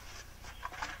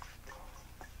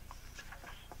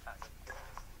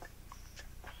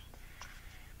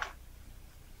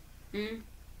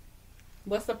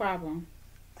 What's the problem?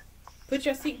 Put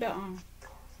your seatbelt on.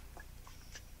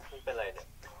 มึงเป็นไรเนี่ย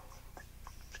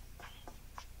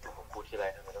อยู่กับกูทีไร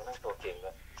ทำไมต้องนั่งตัวเก่งด้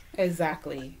วย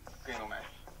Exactly. เก่งตรงไหน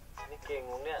นี่เก่ง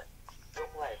ตรงเนี้ยยก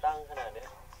ไหล่ตั้งขนาดเนี้ย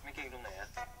ไม่เก่งตรงไหนอะ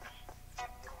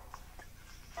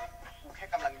กูแค่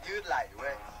กำลังยืดไหล่เว้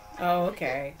ย Oh,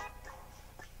 okay.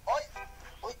 โอ๊ย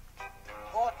โอ๊ย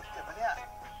โทษเจ็บปะเนี่ย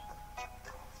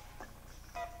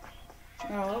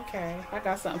Oh, okay. I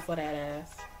got something for that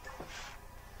ass.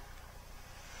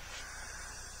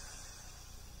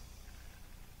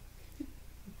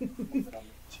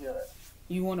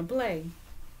 You want to play?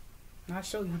 I'll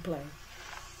show you play.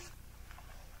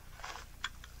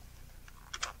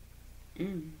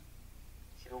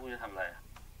 คิดว่ากูจะทำอะไรอะ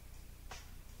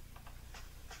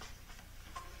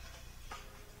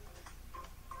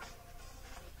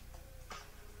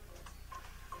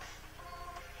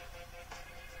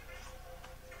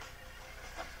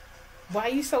Why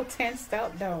you so tensed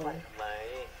up though? ทำไม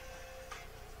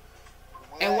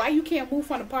And why you can't move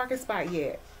from the parking spot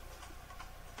yet?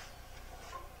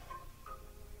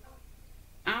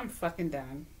 I'm fucking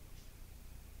done.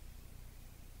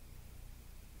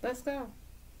 Let's go.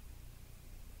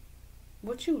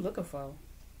 What you looking for?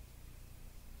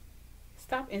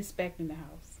 Stop inspecting the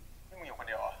house. นี่มึงอยู่คนเ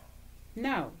ดียวเหรอ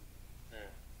No.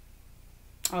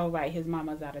 Oh, right. His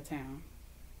mama's out of town.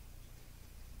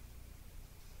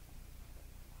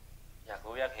 อยาก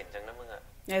รู้อยากเห็นจังนะมึงอะ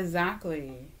Exactly.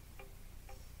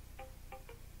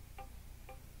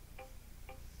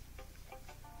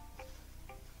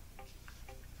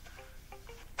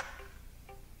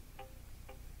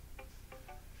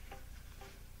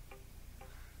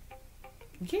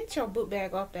 Get your book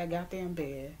bag off that goddamn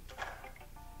bed.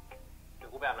 เดี๋ยว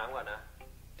กูไปอาบน้ำก่อนนะ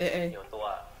Eh เหนียวตัว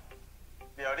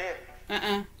เดี๋ยวดิ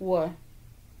What?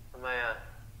 ทำไมอะ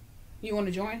You want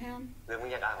to join him? หรือมึง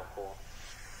อยากอาบกับกู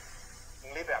มึ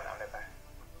งรีบไปอาบน้ำเลยไป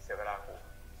เสียเวลากู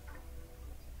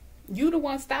You the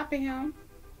one stopping him?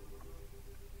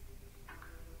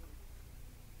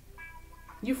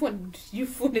 You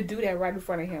finna do that right in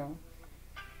front of him.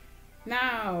 No,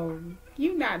 you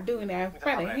not doing that in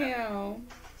front of him.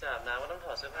 จะอาบน้ำก็ต้องถ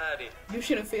อดเสื้อผ้าดิ You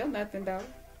shouldn't feel nothing though.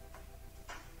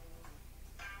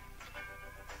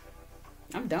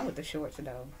 I'm done with the shorts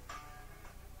though.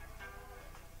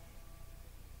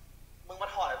 มึงมา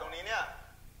ถอดอะไรตรงนี้เนี่ย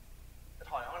จะ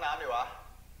ถอดในห้องน้ำดิวะ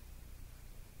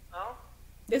เอ้า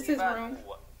This is บ้าน room. กู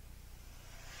อะ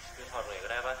คือถอดหน่อยก็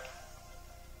ได้ปะ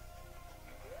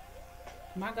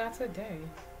My God, today.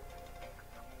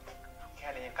 แค่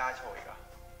นี้ยังกล้าโชว์อีกเหรอ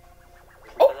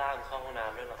กูจะลากมึงเข้าห้องน้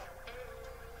ำด้วยหรอ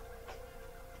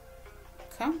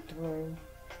Come through.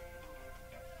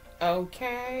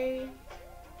 Okay.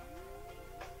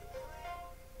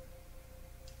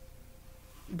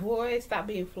 Boy, stop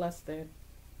being flustered.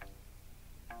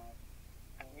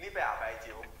 มึงรีบไปอาบไปไอ้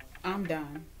จิ๋ว I'm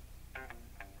done.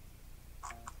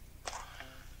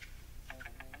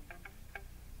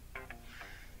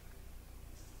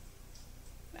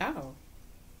 Oh.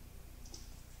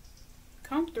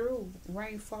 Come through,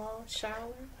 rainfall,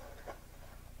 shower.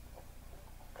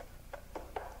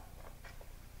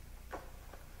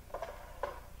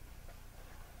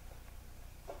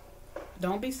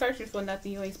 Don't be searching for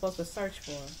nothing you ain't supposed to search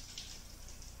for.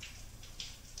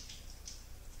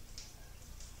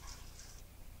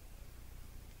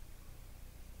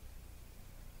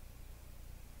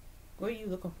 What are you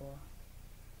looking for?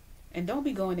 And don't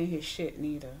be going in his shit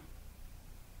neither.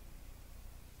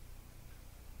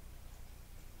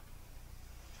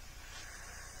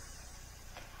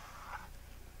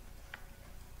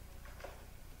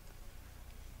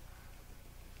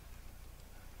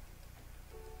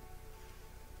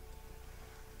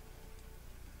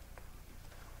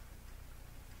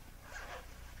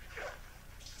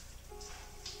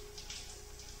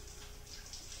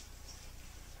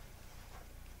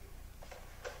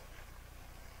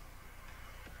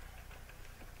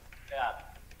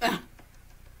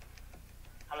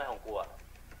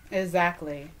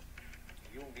 Exactly.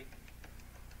 ยุ่งดิ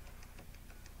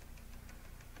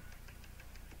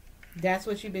That's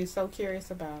what you've been so curious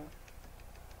about.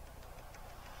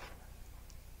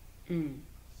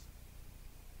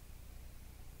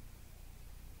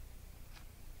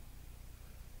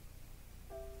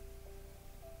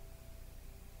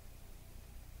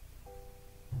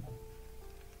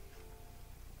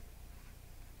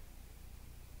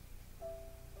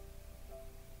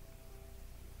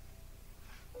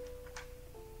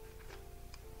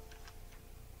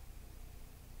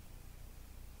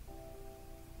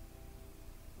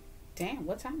 Damn,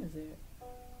 what time is it?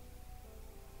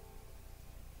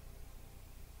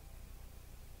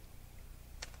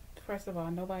 First of all,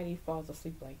 nobody falls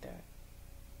asleep like that.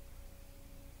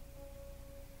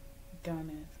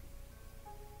 Done it.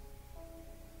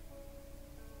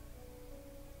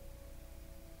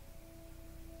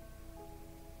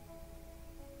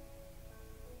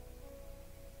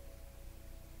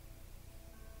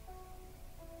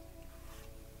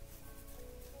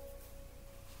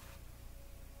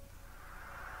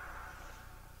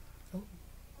 Oh.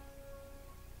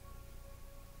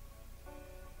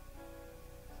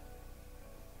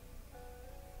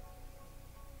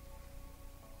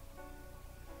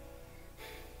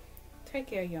 Take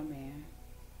care of your man.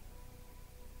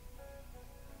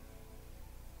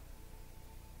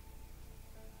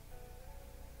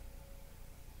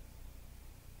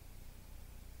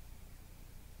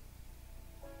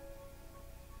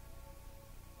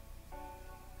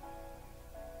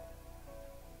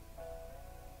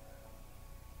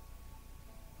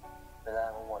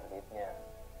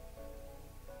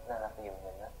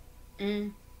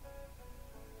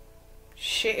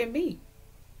 Shitting me.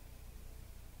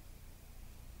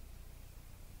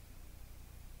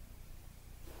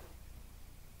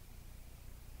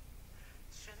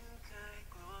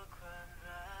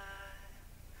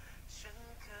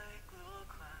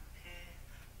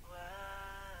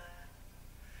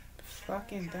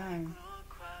 Fucking done.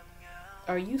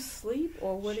 Are you asleep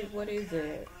or what is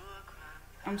it?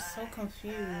 I'm so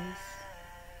confused.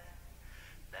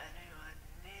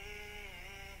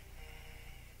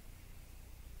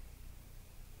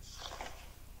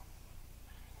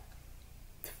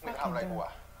 Fucking done.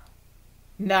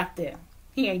 Nothing.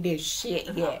 He ain't did shit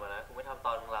yet.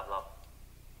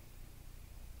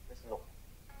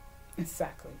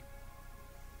 Exactly.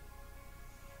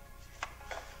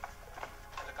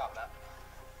 จะกลับแล้ว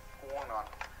กูง่วงนอน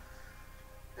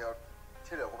เดี๋ยว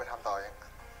ที่เหลือกูไปทำต่อเอง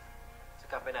จะ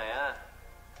กลับไปไหนอ่ะ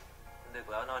ดึก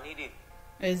แล้วนอนนี่ดิ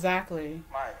Exactly.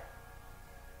 ไม่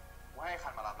กูให้คั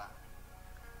นมารับละ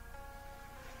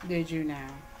Did you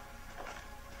now?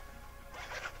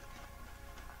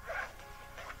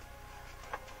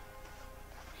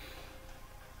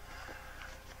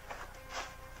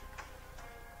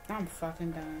 I'm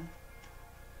fucking done.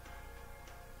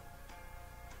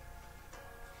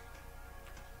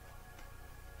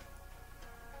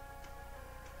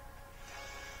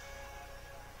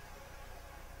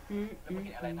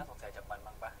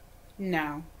 No.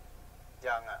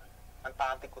 ยังอ่ะมันตา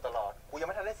มติดกูตลอดกูยังไ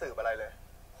ม่ทันได้สืบอะไรเลย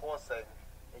โคตรเซ็ง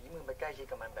ไอ้ยิ่งมึงไปใกล้ชิด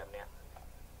กับมันแบบเนี้ย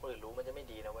คนอื่นรู้มันจะไม่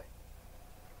ดีนะเว้ย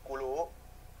กูรู้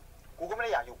กูก็ไม่ไ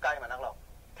ด้อยากอยู่ใกล้มันนักหรอก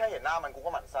แค่เห็นหน้ามันกู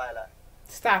ก็หมั่นไส้แล้ว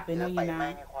Stop it, no you แม่ง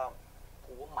not. ให้ความ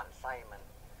กูว่าหมั่นไส้มัน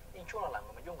ยิ่งช่วงหลังๆ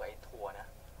มันมายุ่งกับไอ้ทัวนะ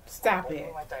Stop กู it. ไ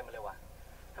ม่ไว้ใจมันเลยว่ะ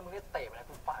ถ้ามึงได้เตะมันนะ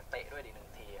กูฟาดเตะด้วยดิ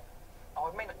1 ทีอ่ะเอาไ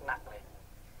ว้ไม่หนักๆเลย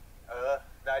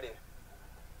ได้ดิ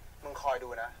มึงคอยดู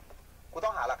นะกูต้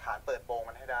องหาหลักฐานเปิดโปง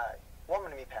มันให้ได้ว่ามั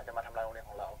นมีแผนจะมาทำลายโรงเรียน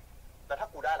ของเราแต่ถ้า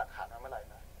กูได้หลักฐานนั้นเมื่อไหร่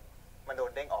นะมันโด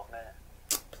นเด้งออกแน่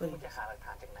มึงจะหาหลักฐ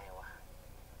านจากไหนวะ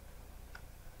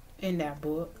In that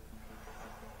book.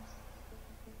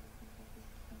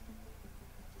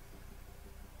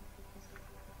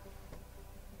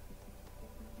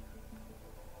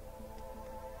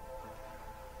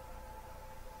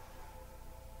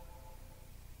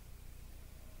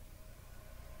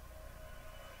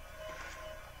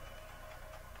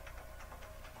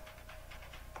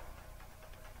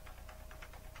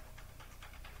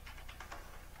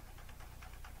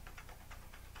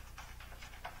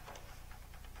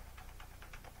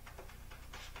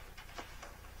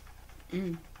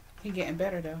 He getting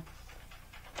better though.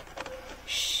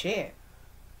 Shit.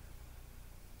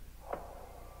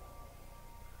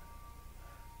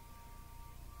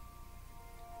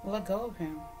 Let go of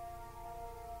him.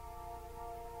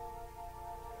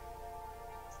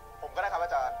 ผมก็ได้ครับอ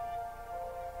าจารย์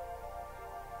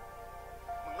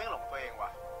มึงไม่หลงตัวเองวะ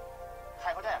ใคร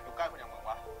เขาจะแอบอยู่ใกล้คนอย่างมึง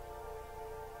วะ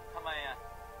ทำไมอ่ะ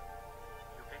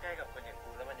อยู่ใกล้ๆกับคนอย่างกู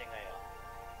แล้วมันยังไงอ่ะ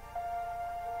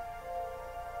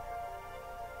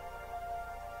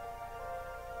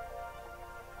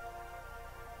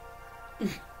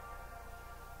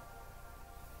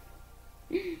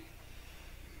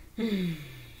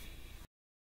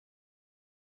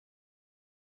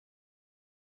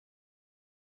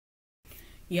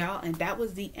Y'all, and that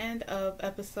was the end of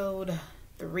episode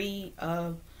 3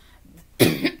 of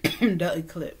the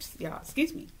Eclipse. Y'all,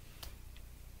 excuse me.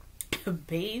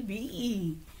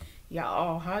 Baby.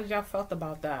 Y'all, how y'all felt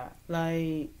about that?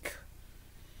 Like,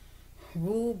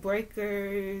 rule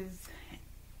breakers.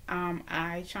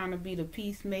 I trying to be the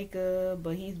peacemaker,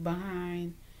 but he's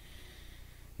behind.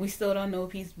 We still don't know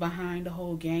if he's behind the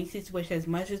whole gang situation. As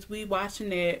much as we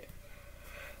watching it,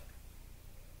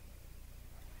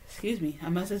 excuse me, as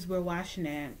much as we're watching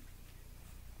it,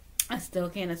 I still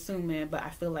can't assume it, but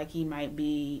I feel like he might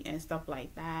be and stuff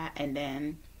like that. And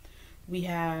then we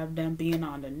have them being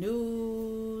on the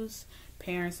news.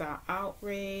 Parents are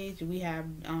outraged. We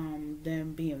have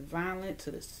them being violent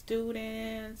to the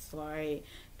students. Like,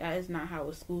 that is not how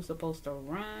a school's supposed to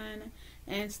run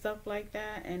and stuff like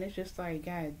that. And it's just like,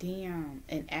 god damn.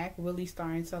 And Act really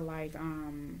starting to like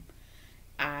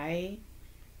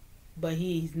but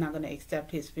he's not gonna accept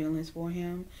his feelings for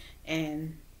him.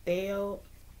 And Theo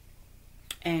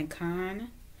and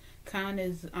Khan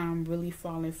is really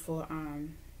falling for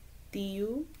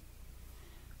Theo.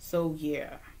 So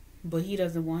yeah, but he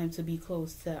doesn't want him to be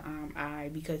close to I,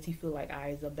 because he feel like I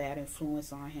is a bad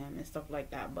influence on him and stuff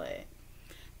like that. But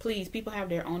please, people have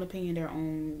their own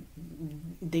opinion,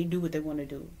 they do what they want to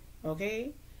do,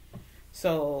 okay?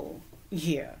 So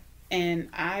yeah, and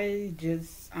I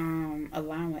just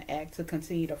allowing Act to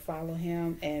continue to follow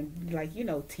him and, like, you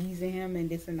know, teasing him and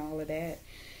this and all of that.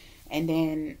 And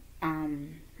then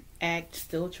Act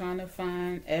still trying to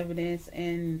find evidence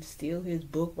and steal his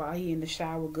book while he in the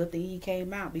shower. Good thing he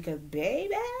came out, because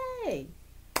baby, it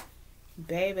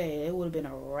would have been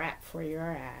a wrap for your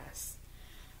ass.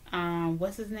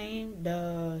 What's his name?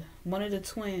 One of the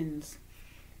twins.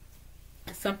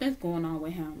 Something's going on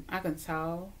with him. I can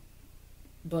tell,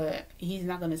 but he's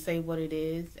not gonna say what it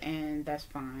is, and that's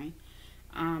fine.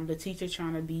 The teacher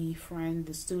trying to befriend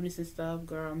the students and stuff.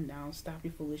 Girl, no, stop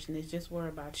your foolishness. Just worry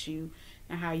about you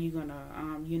and how you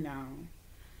gonna, you know,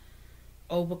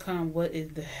 overcome what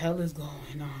is the hell is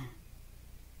going on.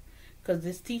 Cause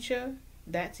this teacher,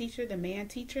 that teacher, the man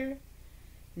teacher,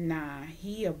 nah,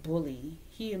 he a bully.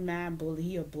 He a mad bully.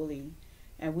 He a bully,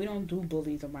 and we don't do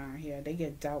bullies around here. They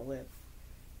get dealt with.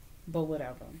 But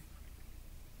whatever.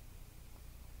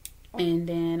 And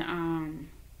then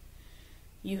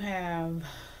you have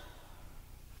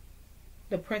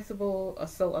the principal are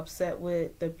so upset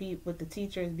with the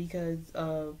teachers because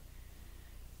of,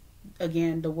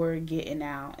 again, the word getting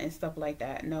out and stuff like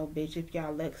that. No, bitch, if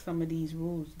y'all let some of these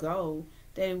rules go,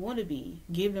 they want to be.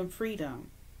 Give them freedom.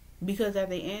 Because at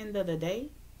the end of the day,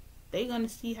 they gonna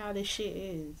see how this shit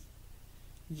is.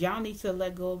 Y'all need to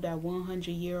let go of that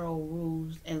 100-year-old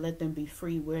rules and let them be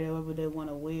free wherever they want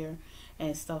to wear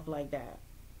and stuff like that.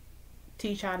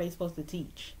 Teach how they supposed to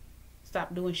teach.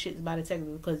 Stop doing shit by the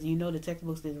textbook, because you know the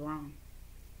textbooks is wrong.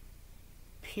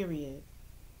 Period.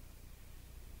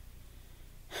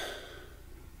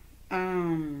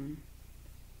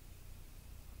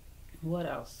 What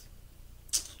else?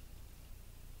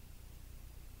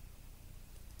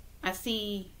 I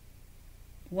see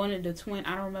one of the twin,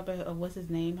 I don't remember what's his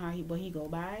name, what he go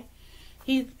by.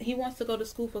 He wants to go to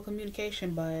school for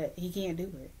communication, but he can't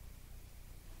do it.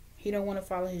 He don't want to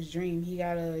follow his dream.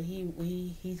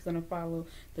 He's gonna follow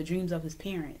the dreams of his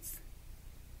parents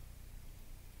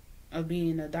of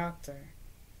being a doctor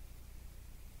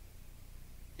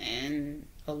and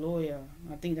a lawyer.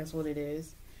 I think that's what it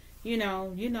is. You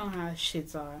know how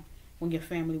shits are when your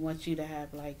family wants you to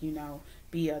have, like, you know,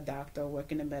 be a doctor,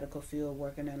 work in the medical field,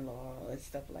 working in law and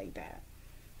stuff like that.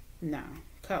 No,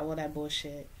 cut all that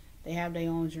bullshit. They have their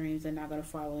own dreams. They're not gonna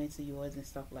follow into yours and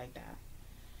stuff like that.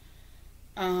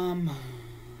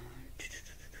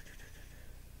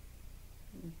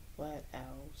 What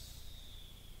else?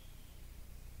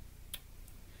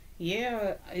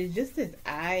 Yeah, it's just this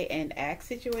I and Act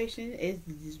situation is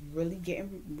just really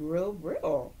getting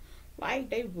real. Like,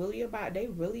 they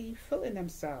really feeling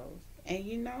themselves. And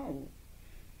you know,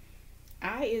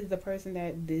 I is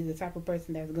the type of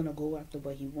person that's gonna go after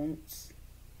what he wants.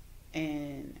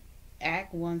 And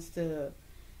Act wants to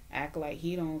act like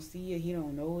he don't see it, he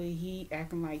don't know it, he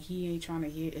acting like he ain't trying to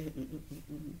hear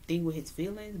thing with his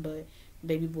feelings. But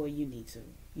baby boy, you need to.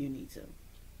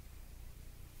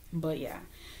 But yeah,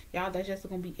 y'all, that's just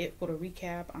gonna be it for the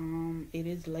recap. It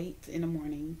is late in the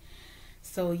morning,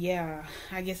 so yeah,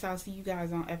 I guess I'll see you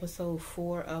guys on episode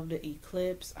 4 of the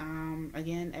Eclipse.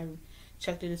 Again,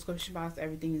 check the description box,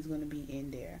 everything is gonna be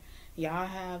in there. Y'all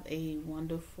have a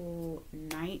wonderful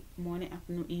night, morning,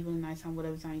 afternoon, evening, nighttime,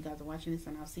 whatever time you guys are watching this,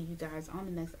 and I'll see you guys on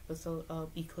the next episode of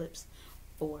Eclipse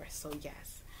 4. So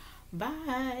yes,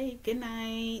 bye, good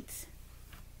night.